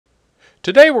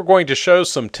Today we're going to show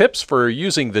some tips for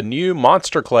using the new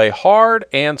Monster Clay Hard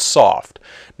and Soft.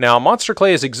 Now, Monster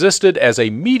Clay has existed as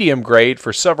a medium grade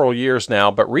for several years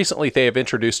now, but recently they have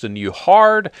introduced a new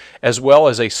hard as well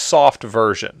as a soft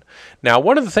version. Now,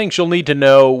 one of the things you'll need to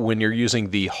know when you're using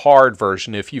the hard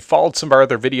version, if you followed some of our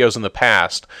other videos in the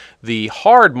past, the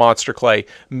hard Monster Clay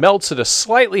melts at a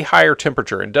slightly higher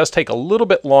temperature and does take a little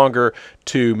bit longer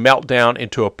to melt down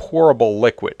into a pourable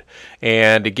liquid.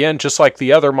 And again, just like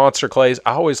the other Monster Clays,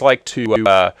 I always like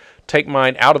to take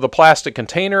mine out of the plastic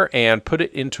container and put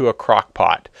it into a crock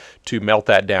pot to melt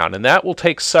that down. And that will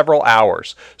take several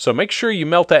hours. So make sure you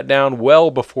melt that down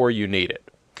well before you need it.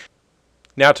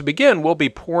 Now to begin, we'll be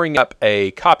pouring up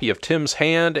a copy of Tim's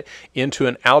Hand into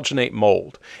an alginate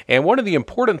mold. And one of the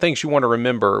important things you want to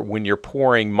remember when you're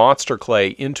pouring Monster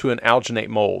Clay into an alginate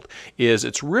mold is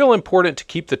it's real important to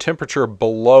keep the temperature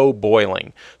below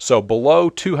boiling, so below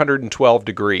 212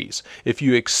 degrees. If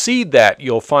you exceed that,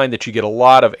 you'll find that you get a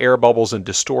lot of air bubbles and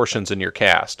distortions in your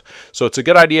cast. So it's a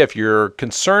good idea, if you're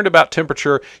concerned about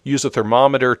temperature, use a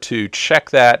thermometer to check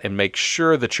that and make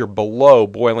sure that you're below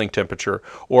boiling temperature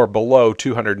or below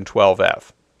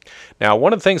 212F. Now,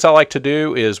 one of the things I like to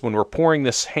do is when we're pouring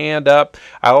this hand up,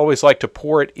 I always like to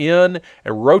pour it in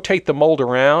and rotate the mold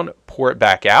around, pour it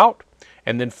back out,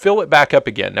 and then fill it back up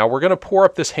again. Now, we're going to pour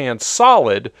up this hand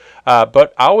solid,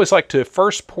 but I always like to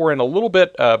first pour in a little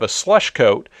bit of a slush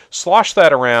coat, slosh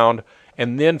that around,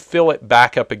 and then fill it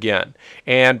back up again.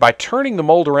 And by turning the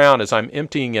mold around as I'm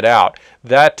emptying it out,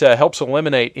 that helps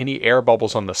eliminate any air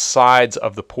bubbles on the sides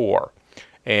of the pour.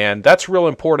 And that's real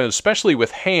important, especially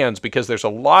with hands, because there's a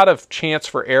lot of chance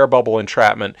for air bubble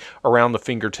entrapment around the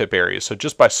fingertip area. So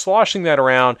just by sloshing that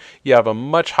around, you have a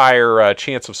much higher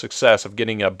chance of success of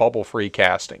getting a bubble-free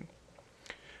casting.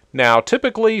 Now,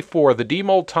 typically for the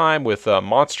demold time with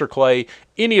Monster Clay,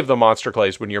 any of the Monster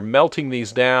Clays, when you're melting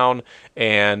these down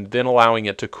and then allowing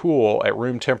it to cool at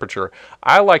room temperature,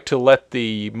 I like to let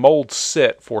the mold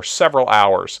sit for several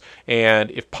hours,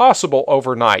 and if possible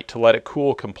overnight, to let it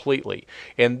cool completely.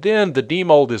 And then the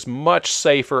demold is much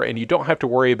safer, and you don't have to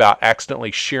worry about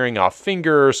accidentally shearing off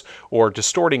fingers or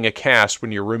distorting a cast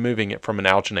when you're removing it from an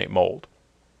alginate mold.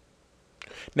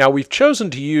 Now, we've chosen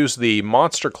to use the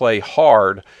Monster Clay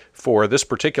Hard for this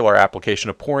particular application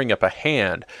of pouring up a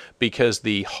hand because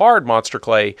the hard Monster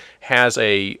Clay has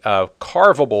a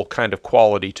carvable kind of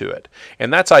quality to it.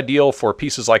 And that's ideal for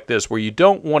pieces like this where you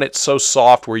don't want it so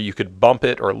soft where you could bump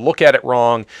it or look at it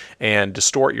wrong and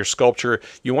distort your sculpture.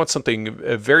 You want something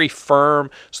very firm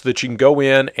so that you can go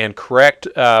in and correct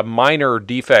minor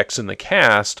defects in the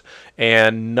cast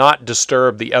and not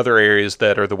disturb the other areas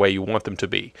that are the way you want them to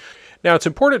be. Now, it's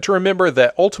important to remember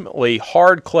that ultimately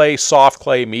hard clay, soft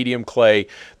clay, medium clay,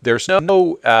 there's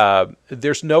no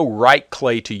right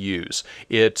clay to use.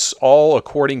 It's all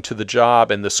according to the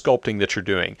job and the sculpting that you're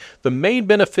doing. The main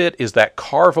benefit is that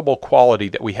carvable quality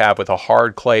that we have with a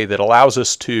hard clay that allows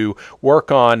us to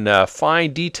work on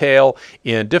fine detail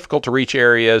in difficult to reach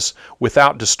areas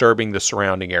without disturbing the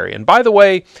surrounding area. And by the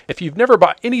way, if you've never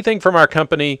bought anything from our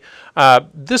company,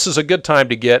 this is a good time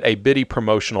to get a Biddy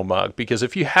promotional mug, because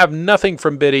if you have nothing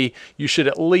from Biddy, you should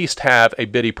at least have a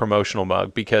Biddy promotional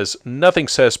mug, because nothing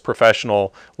says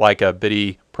professional like a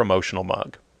Biddy promotional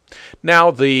mug.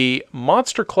 Now, the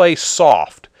Monster Clay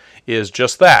Soft is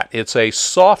just that. It's a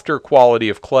softer quality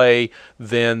of clay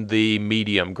than the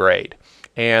medium grade.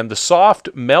 And the soft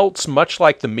melts much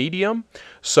like the medium,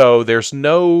 so there's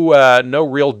no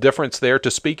real difference there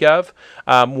to speak of.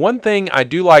 One thing I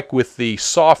do like with the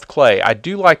soft clay, I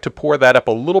do like to pour that up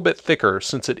a little bit thicker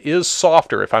since it is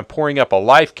softer. If I'm pouring up a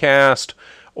lifecast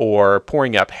or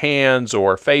pouring up hands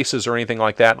or faces or anything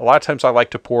like that, a lot of times I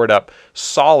like to pour it up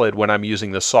solid when I'm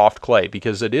using the soft clay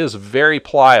because it is very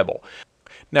pliable.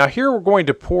 Now here we're going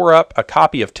to pour up a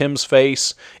copy of Tim's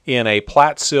Face in a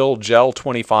Platsil Gel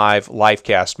 25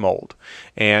 Lifecast mold.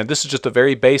 And this is just a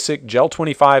very basic Gel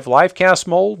 25 Lifecast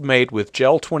mold made with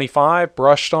Gel 25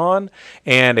 brushed on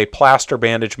and a plaster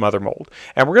bandage mother mold.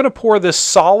 And we're going to pour this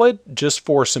solid just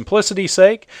for simplicity's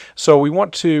sake. So we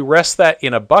want to rest that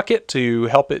in a bucket to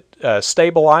help it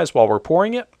stabilize while we're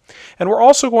pouring it. And we're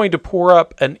also going to pour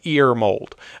up an ear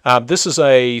mold. This is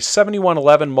a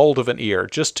 7111 mold of an ear,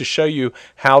 just to show you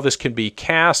how this can be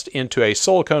cast into a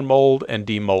silicone mold and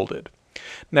demolded.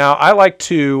 Now, I like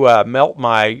to melt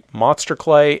my Monster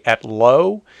Clay at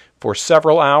low for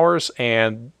several hours,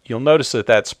 and you'll notice that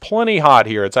that's plenty hot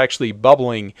here. It's actually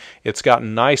bubbling. It's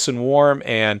gotten nice and warm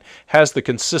and has the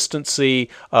consistency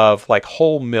of like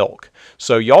whole milk.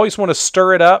 So you always want to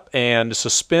stir it up and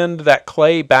suspend that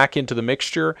clay back into the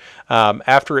mixture.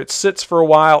 After it sits for a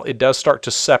while, it does start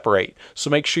to separate. So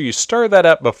make sure you stir that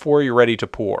up before you're ready to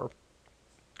pour.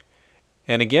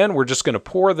 And again, we're just going to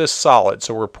pour this solid.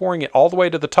 So we're pouring it all the way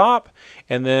to the top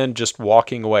and then just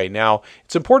walking away. Now,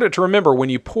 it's important to remember when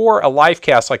you pour a life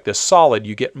cast like this solid,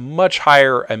 you get a much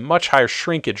higher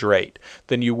shrinkage rate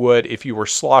than you would if you were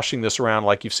sloshing this around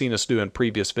like you've seen us do in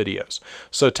previous videos.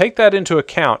 So take that into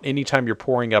account anytime you're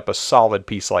pouring up a solid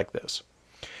piece like this.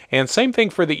 And same thing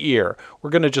for the ear. We're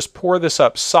going to just pour this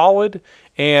up solid,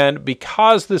 and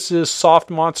because this is soft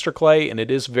monster clay and it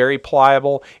is very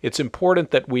pliable, it's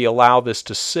important that we allow this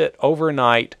to sit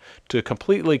overnight to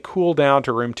completely cool down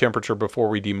to room temperature before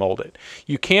we demold it.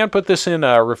 You can put this in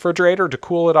a refrigerator to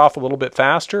cool it off a little bit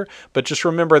faster, but just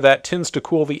remember that tends to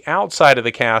cool the outside of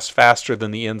the cast faster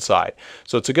than the inside.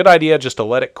 So it's a good idea just to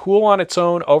let it cool on its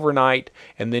own overnight,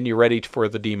 and then you're ready for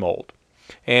the demold.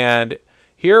 And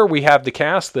here we have the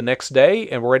cast the next day,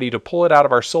 and we're ready to pull it out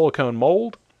of our silicone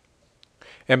mold.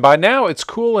 And by now it's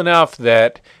cool enough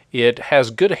that it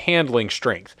has good handling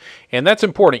strength. And that's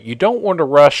important. You don't want to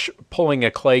rush pulling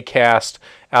a clay cast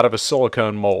out of a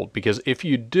silicone mold, because if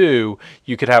you do,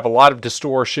 you could have a lot of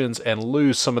distortions and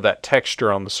lose some of that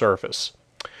texture on the surface.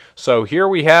 So here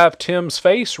we have Tim's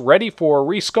face ready for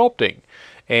resculpting.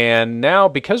 And now,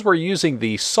 because we're using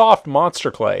the soft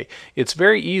monster clay, it's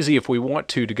very easy if we want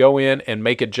to go in and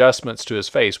make adjustments to his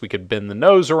face. We could bend the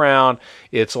nose around.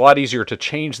 It's a lot easier to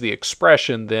change the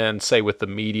expression than, say, with the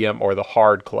medium or the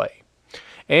hard clay.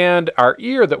 And our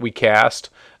ear that we cast,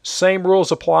 same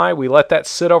rules apply. We let that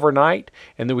sit overnight,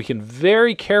 and then we can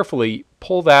very carefully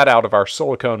pull that out of our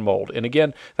silicone mold. And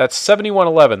again, that's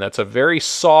 7111. That's a very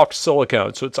soft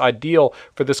silicone, so it's ideal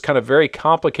for this kind of very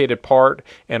complicated part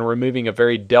and removing a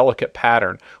very delicate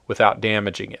pattern without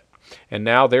damaging it. And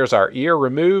now there's our ear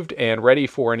removed and ready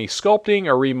for any sculpting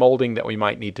or remolding that we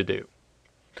might need to do.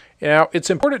 Now, it's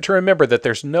important to remember that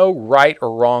there's no right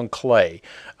or wrong clay.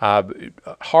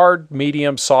 Hard,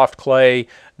 medium, soft clay,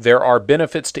 there are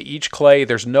benefits to each clay.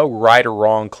 There's no right or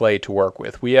wrong clay to work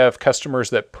with. We have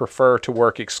customers that prefer to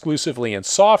work exclusively in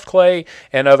soft clay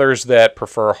and others that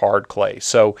prefer hard clay.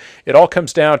 So it all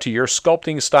comes down to your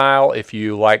sculpting style, if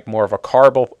you like more of a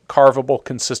carvable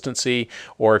consistency,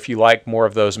 or if you like more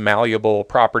of those malleable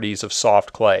properties of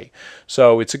soft clay.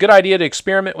 So it's a good idea to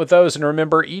experiment with those, and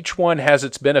remember, each one has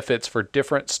its benefits for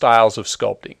different styles of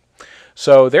sculpting.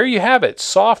 So there you have it,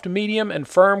 soft, medium, and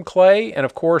firm clay, and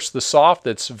of course the soft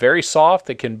that's very soft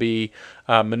that can be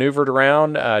maneuvered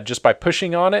around just by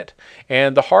pushing on it,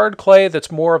 and the hard clay that's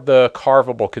more of the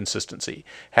carvable consistency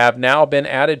have now been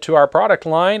added to our product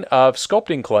line of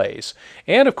sculpting clays.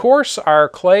 And of course, our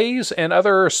clays and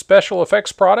other special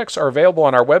effects products are available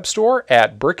on our web store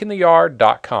at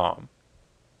brickintheyard.com.